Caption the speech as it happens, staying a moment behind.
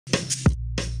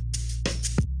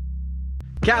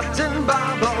Captain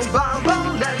Bobbo,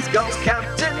 Bobbo, let's go.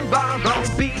 Captain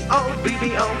Bobbo,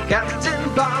 B-O-B-B-O. Captain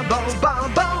Bobbo,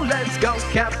 Bobbo, let's go.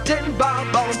 Captain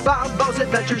Bobbo, Bobbo's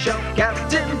Adventure Show.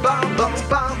 Captain Bobbo,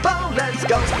 Bobbo, let's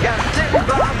go. Captain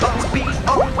Bobbo,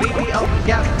 B-O-B-B-O.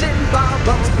 Captain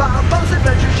Bobbo, Bobbo's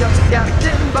Adventure Show.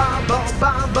 Captain Bobbo,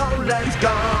 Bobbo, let's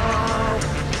go.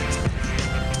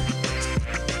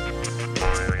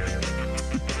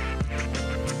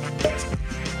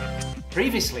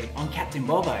 Previously on Captain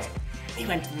Bobbo, we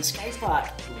went to the skate park.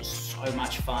 It was so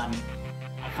much fun.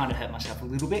 I kind of hurt myself a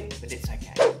little bit, but it's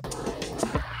okay.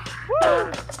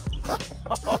 Woo!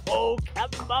 Oh,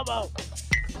 Captain Bobbo!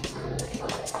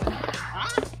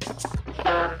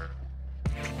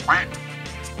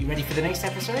 You ready for the next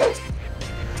episode?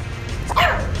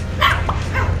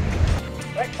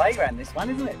 Great playground, this one,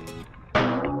 isn't it?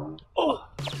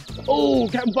 Oh,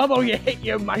 Captain Bobbo, you hit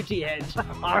your mighty head.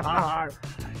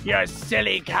 You're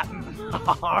silly, Captain.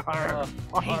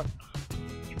 Hey,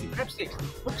 Crabsticks, the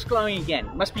book's glowing again.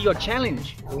 Must be your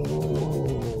challenge.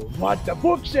 Oh, what the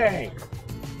book say?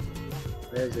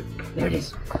 Where is it? There it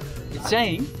is. It's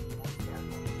saying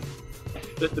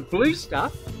that the blue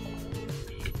stuff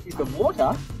is the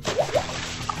water, and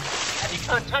you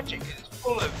can't touch it because it's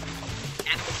full of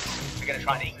animals that are going to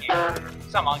try and eat you.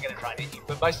 Some aren't going to try and eat you,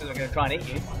 but most of them are going to try and eat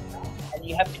you. And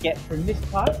you have to get from this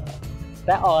part,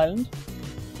 that island,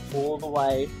 all the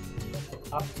way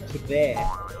up to there,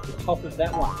 the top of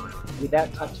that one,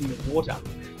 without touching the water.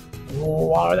 Oh,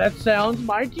 wow, that sounds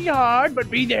mighty hard, but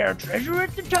be there a treasure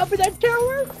at the top of that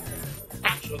tower?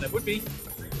 Sure, there would be.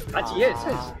 Actually, yeah,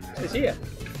 it says here.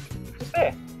 Just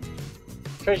there.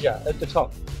 Treasure at the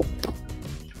top.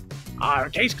 Our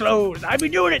case closed. I'll be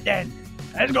doing it then.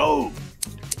 Let's go.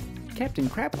 Captain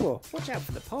Crabclaw, watch out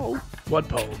for the pole. What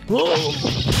pole? Oh,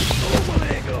 my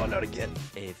leg. Oh, not again.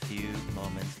 A few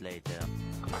moments later.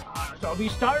 So I'll be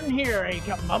starting here, eh,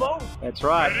 Captain Bobbo? That's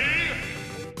right.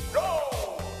 Ready?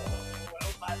 Go!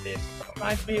 Well, this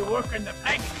reminds me of working the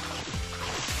bank.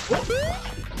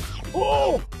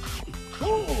 Oh!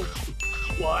 Oh!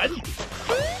 1,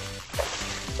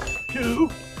 2,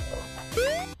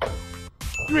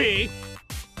 3,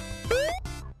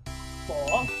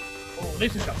 4. Oh,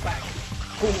 this is a bank.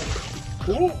 Oh!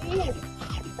 Oh!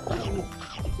 Oh!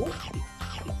 Oh!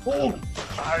 Oh!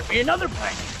 There'll be another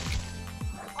bank.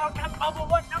 Oh, Captain Bobbo,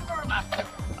 what number am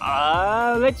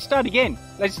I? Let's start again.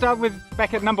 Let's start with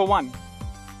back at number 1. 1,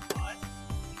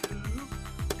 2,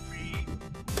 3,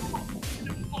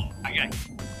 4. Okay.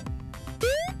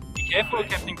 Be careful,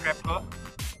 Captain Crabclaw.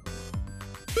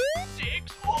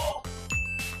 6. Oh.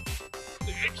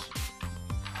 6.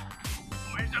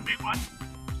 Where's the big one?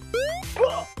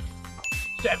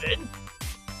 7.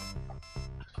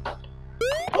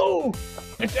 Oh,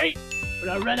 it's 8. But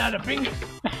I ran out of fingers.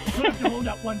 You'll have to hold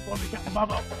up one for me, Captain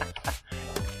Bobbo.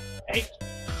 8.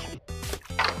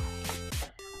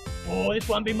 Oh, this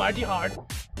one be mighty hard.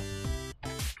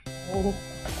 Oh,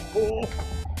 oh,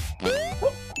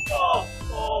 oh,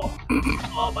 oh,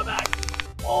 oh, my back.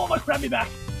 Oh, my crabby back.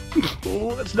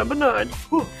 Oh, that's number 9.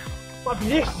 What be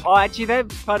this? Oh, actually,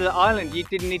 that's part of the island. You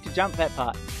didn't need to jump that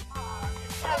part.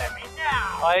 You're telling me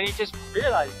now. I only just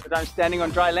realised that I'm standing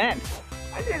on dry land.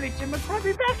 I nearly did my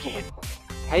crabby back in.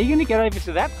 How are you going to get over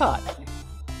to that part?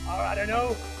 Oh, I don't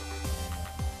know.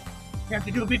 You have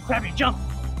to do a big crabby jump.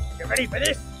 You ready for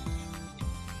this?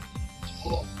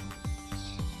 Oh.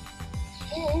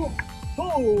 Oh.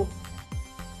 Oh.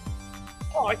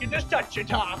 Oh, I can just touch your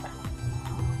top.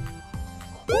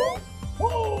 Oh.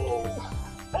 Oh.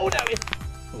 Oh, now it.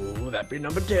 Oh, that'd be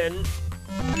number 10.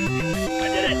 I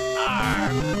did it. Ah,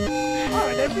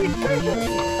 that'd be treasure.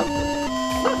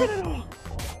 Look at it all.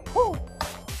 Oh.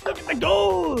 Look at the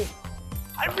gold!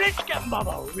 I'm rich, Captain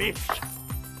Bobbo, rich!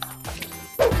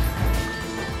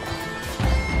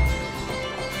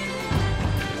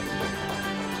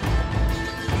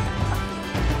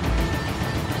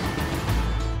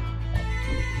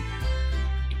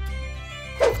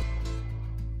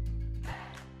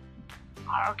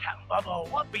 Oh, Captain Bobbo,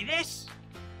 what be this?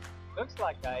 Looks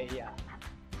like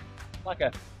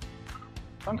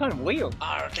some kind of wheel.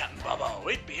 Our Captain Bobbo,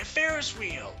 it'd be a Ferris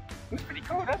wheel. Looks pretty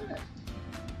cool, doesn't it?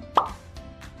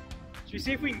 Should we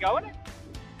see if we can go on it?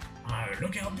 Oh,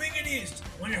 look how big it is.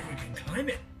 Wonder if we can climb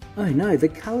it. Oh no, the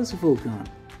colours have all gone.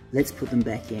 Let's put them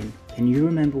back in. Can you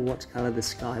remember what colour the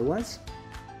sky was?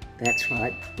 That's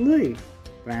right, blue.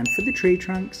 Brown for the tree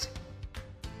trunks,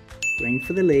 green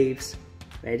for the leaves,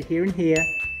 red here and here,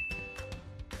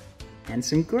 and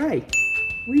some grey.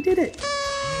 We did it!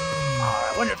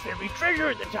 Oh, I wonder if there'll be treasure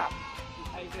at the top.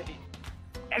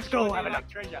 Let's go have a look.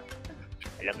 Treasure.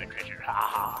 I love the treasure. Ha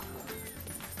ha.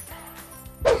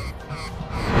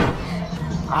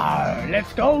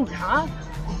 Let's go, huh?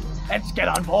 Let's get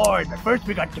on board, but first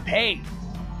we got to pay.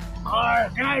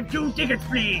 Can I have 2 tickets,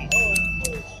 please?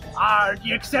 Do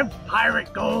you accept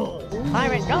pirate gold?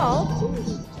 Pirate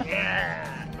gold?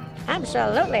 Yeah.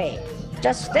 Absolutely.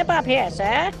 Just step up here,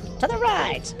 sir. To the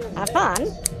right. Have fun.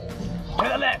 To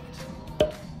the left.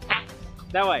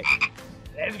 That way.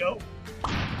 Let's go.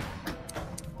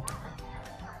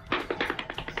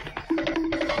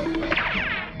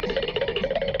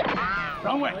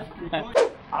 Wrong way.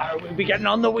 We'll be getting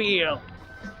on the wheel.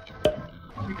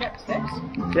 You count steps?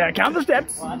 Yeah, count the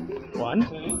steps.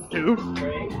 1, 2,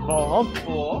 3, 4,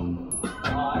 4,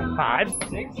 5,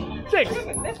 6, 6.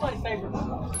 7. That's my favorite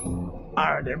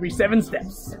number. There'll be 7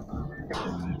 steps.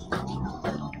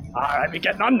 Alright, we're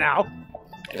getting on now.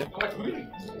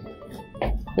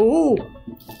 Ooh.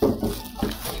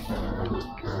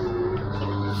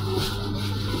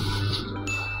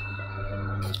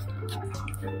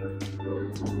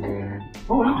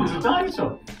 Oh, look, there's a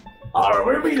dinosaur. Alright,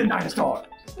 where'll be the dinosaur?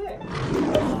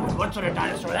 What sort of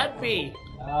dinosaur that be?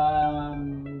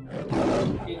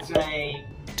 It's a...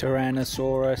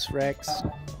 Tyrannosaurus Rex.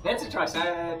 That's a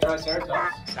triceratops.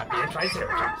 That'd be a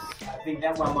triceratops. I think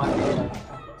that one might be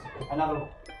another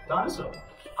dinosaur.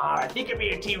 I think it'd be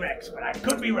a T-Rex, but I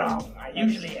could be wrong. I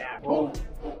usually am. Oh.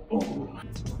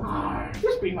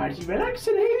 Just be mighty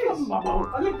relaxing, hey,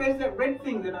 Bobbo. Oh, look, there's that red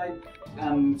thing that I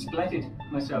splattered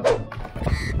myself.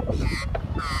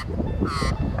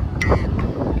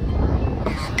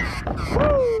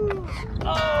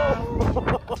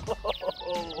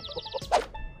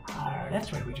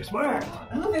 That's where we just were.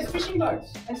 And look, there's fishing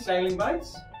boats and sailing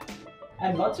boats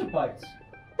and lots of boats.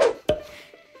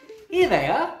 Here they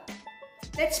are.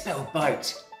 Let's spell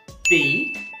boat.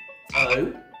 B-O-A-T.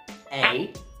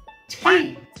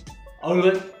 Oh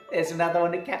look, there's another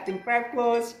one of Captain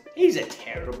Crabclaws. He's a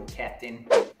terrible captain.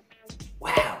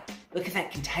 Wow, look at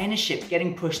that container ship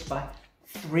getting pushed by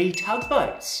 3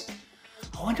 tugboats.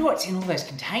 I wonder what's in all those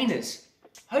containers.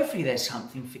 Hopefully there's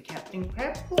something for Captain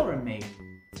Crabclaw and me.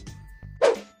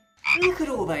 Look at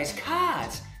all those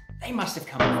cars. They must have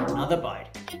come from another boat.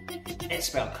 Let's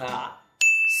spell car.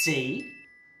 C-A-R.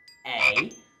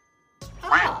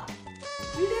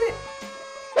 We did it.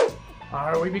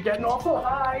 We be getting awful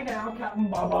high now, Captain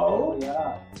Bobbo.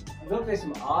 Yeah. And look, there's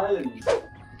some islands.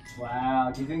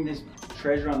 Wow, do you think there's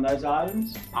treasure on those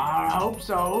islands? I hope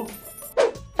so.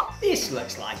 This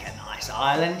looks like a nice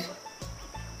island.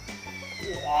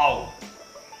 Whoa.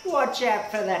 Watch out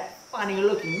for that funny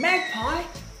looking magpie.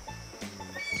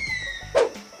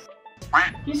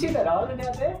 Do you see that island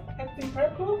out there, Captain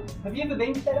Crabclaw? Have you ever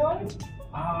been to that island?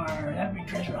 That'd be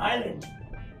Treasure Island.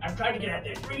 I've tried to get out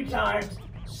there 3 times,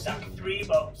 sunk 3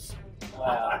 boats.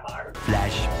 Wow.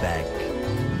 Flashback.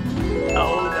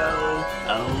 Oh no.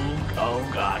 Oh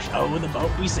gosh. Oh, the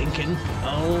boat be sinking.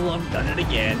 Oh, I've done it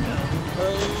again.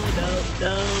 Oh,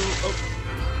 no.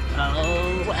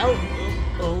 Oh, well.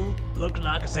 Oh, looks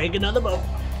like I sank another boat.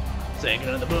 Sank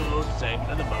another boat. Sank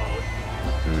another boat.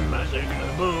 I sank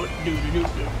another boat.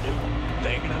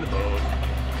 Sank another boat.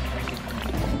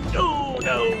 Oh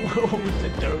no. Oh, it's the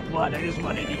 3rd one. I just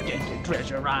wanted to get to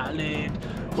Treasure Island.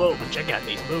 Whoa, but check out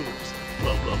these moves.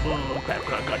 Whoa, whoa, whoa,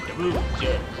 Crab got the moves,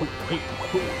 yeah.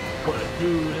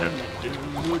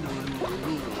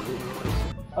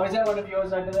 Oh, is that one of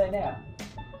yours over there now?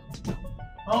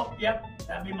 Oh, yep,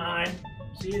 that'd be mine.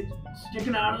 See it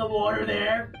sticking out of the water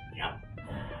there? Yep,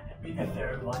 that'd be the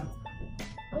 3rd one.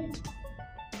 Wait.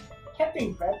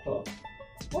 Captain Crabclaw,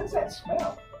 what's that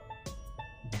smell?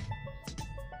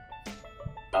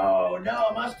 Oh no,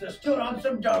 I must have stood on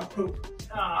some dog poop.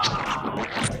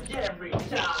 Every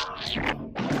time.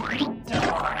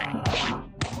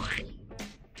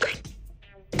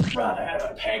 Rather have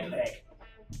a peg leg.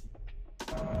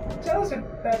 Tell us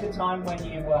about the time when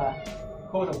you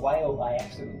caught a whale by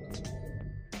accident.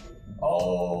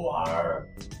 Oh,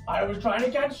 I was trying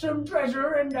to catch some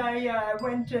treasure and I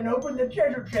went and opened the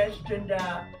treasure chest and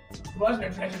it wasn't a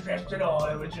treasure chest at all.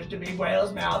 It was just a big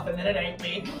whale's mouth and then it ate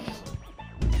me.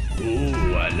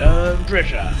 Ooh, I love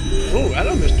treasure. Oh,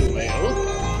 hello, Mr. Whale.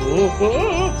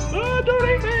 Oh, don't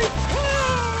eat me.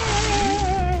 Ah!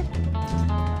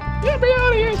 Get me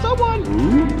out of here, someone.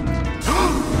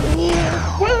 I'm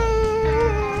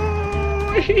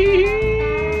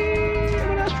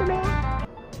an astronaut.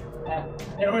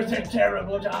 It was a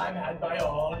terrible time had by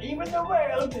all, even the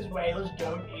whale, because whales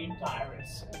don't eat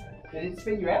pirates. Did it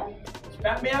spit you out?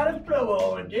 Spat me out of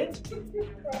blowhole, it did.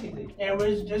 Crazy. It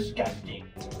was disgusting.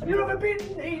 Have you ever been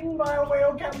eaten by a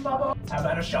whale, Captain Bobbo? How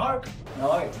about a shark?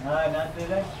 No, they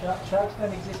don't. Sharks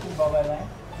don't exist in Bobbo Land.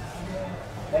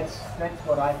 That's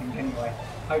what I think anyway.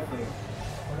 Hopefully.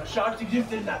 Well, the sharks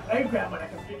existed in that playground when I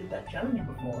completed that challenge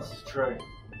before. This is true.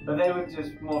 But they were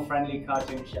just more friendly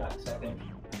cartoon sharks, I think.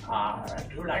 Ah, I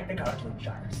do like the cartoon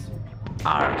sharks.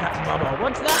 Captain Bobbo,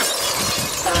 what's that?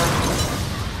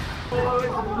 Oh,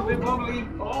 it's a little bit wobbly.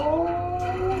 Oh,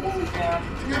 Yeah.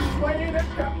 you're swinging at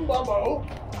Captain Bobbo.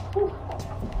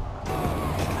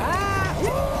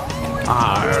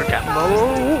 Captain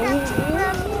Bobbo.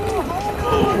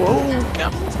 Oh,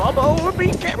 Captain Bobbo, we're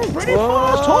being getting pretty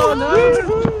fast. Oh, no.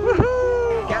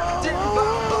 Captain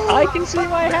Bobbo. I can see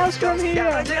my house from here.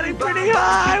 We're getting pretty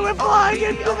high. We're flying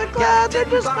into the clouds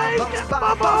into space. Captain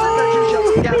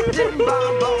Bobbo. Captain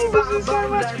Bobbo, Bobbo,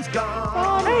 let's go.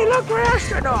 Hey, look, we're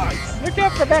astronauts. Look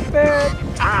out for that bird.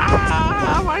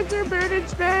 Why is there a bird in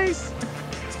space?